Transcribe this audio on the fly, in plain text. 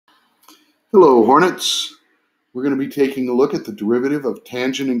Hello, Hornets. We're going to be taking a look at the derivative of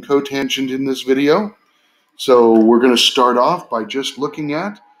tangent and cotangent in this video. So we're going to start off by just looking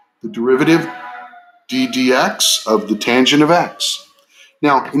at the derivative d dx of the tangent of x.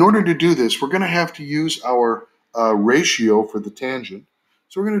 Now, in order to do this, we're going to have to use our ratio for the tangent.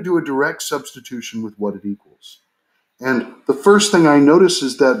 So we're going to do a direct substitution with what it equals. And the first thing I notice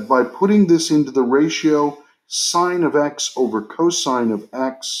is that by putting this into the ratio sine of x over cosine of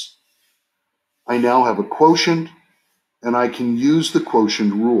x, I now have a quotient, and I can use the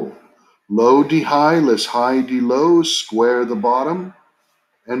quotient rule. Low d high less high d low, square the bottom,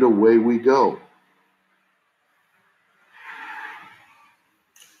 and away we go.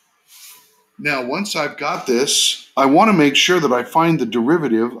 Now, once I've got this, I want to make sure that I find the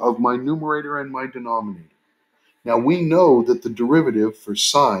derivative of my numerator and my denominator. Now, we know that the derivative for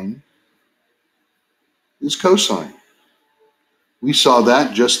sine is cosine. We saw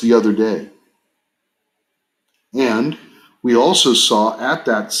that just the other day. And we also saw at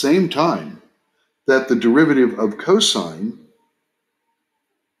that same time that the derivative of cosine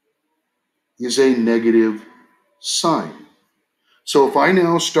is a negative sine. So if I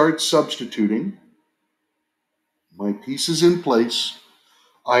now start substituting my pieces in place,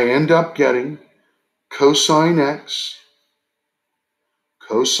 I end up getting cosine x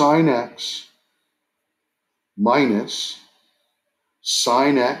minus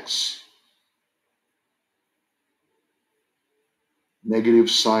sine x negative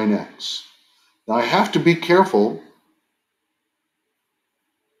sine x. Now I have to be careful.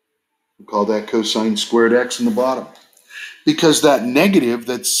 We'll call that cosine squared x in the bottom, because that negative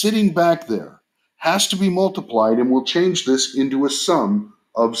that's sitting back there has to be multiplied, and we'll change this into a sum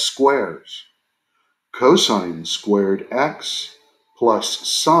of squares. Cosine squared x plus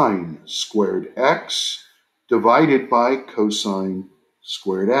sine squared x divided by cosine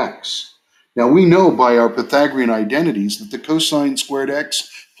squared x. Now we know by our Pythagorean identities that the cosine squared x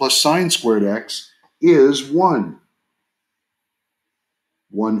plus sine squared x is 1.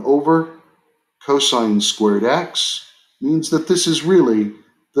 1 over cosine squared x means that this is really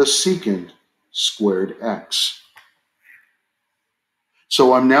the secant squared x.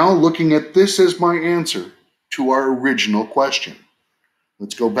 So I'm now looking at this as my answer to our original question.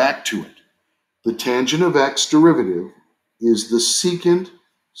 Let's go back to it. The tangent of x derivative is the secant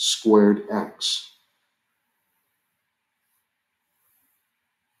squared x.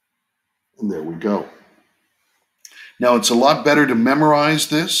 And there we go. Now it's a lot better to memorize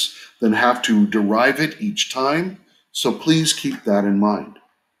this than have to derive it each time, so please keep that in mind.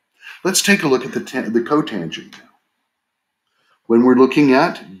 Let's take a look at the cotangent now. When we're looking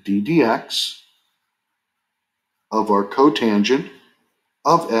at d dx of our cotangent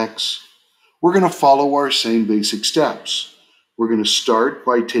of x, we're going to follow our same basic steps. We're going to start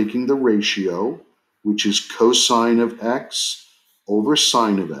by taking the ratio, which is cosine of x over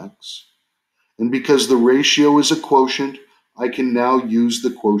sine of x. And because the ratio is a quotient, I can now use the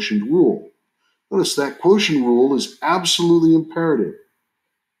quotient rule. Notice that quotient rule is absolutely imperative.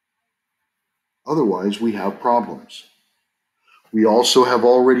 Otherwise, we have problems. We also have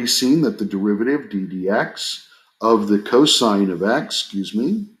already seen that the derivative d dx of the cosine of x,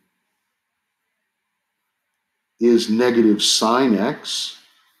 is negative sine x,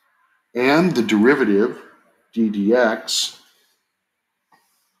 and the derivative d dx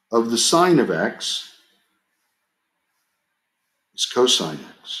of the sine of x is cosine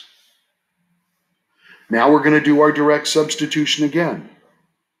x. Now we're going to do our direct substitution again.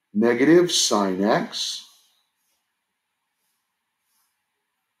 Negative sine x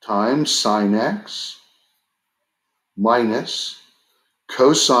times sine x minus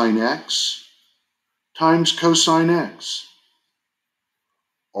cosine x times cosine x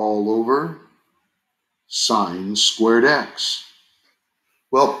all over sine squared x.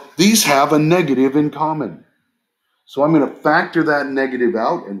 Well, these have a negative in common. So I'm going to factor that negative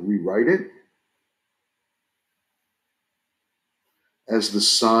out and rewrite it as the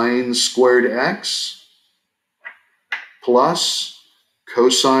sine squared x plus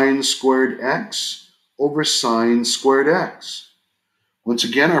cosine squared x over sine squared x. Once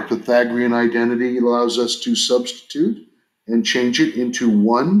again, our Pythagorean identity allows us to substitute and change it into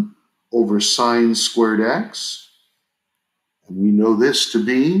 1 over sine squared x. And we know this to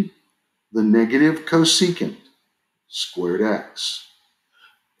be the negative cosecant squared x.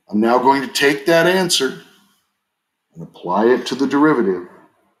 I'm now going to take that answer and apply it to the derivative,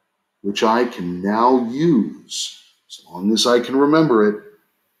 which I can now use as long as I can remember it.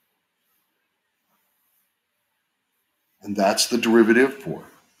 And that's the derivative for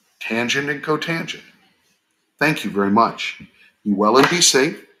tangent and cotangent. Thank you very much. Be well and be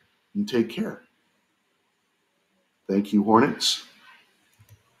safe. and take care. Thank you, Hornets.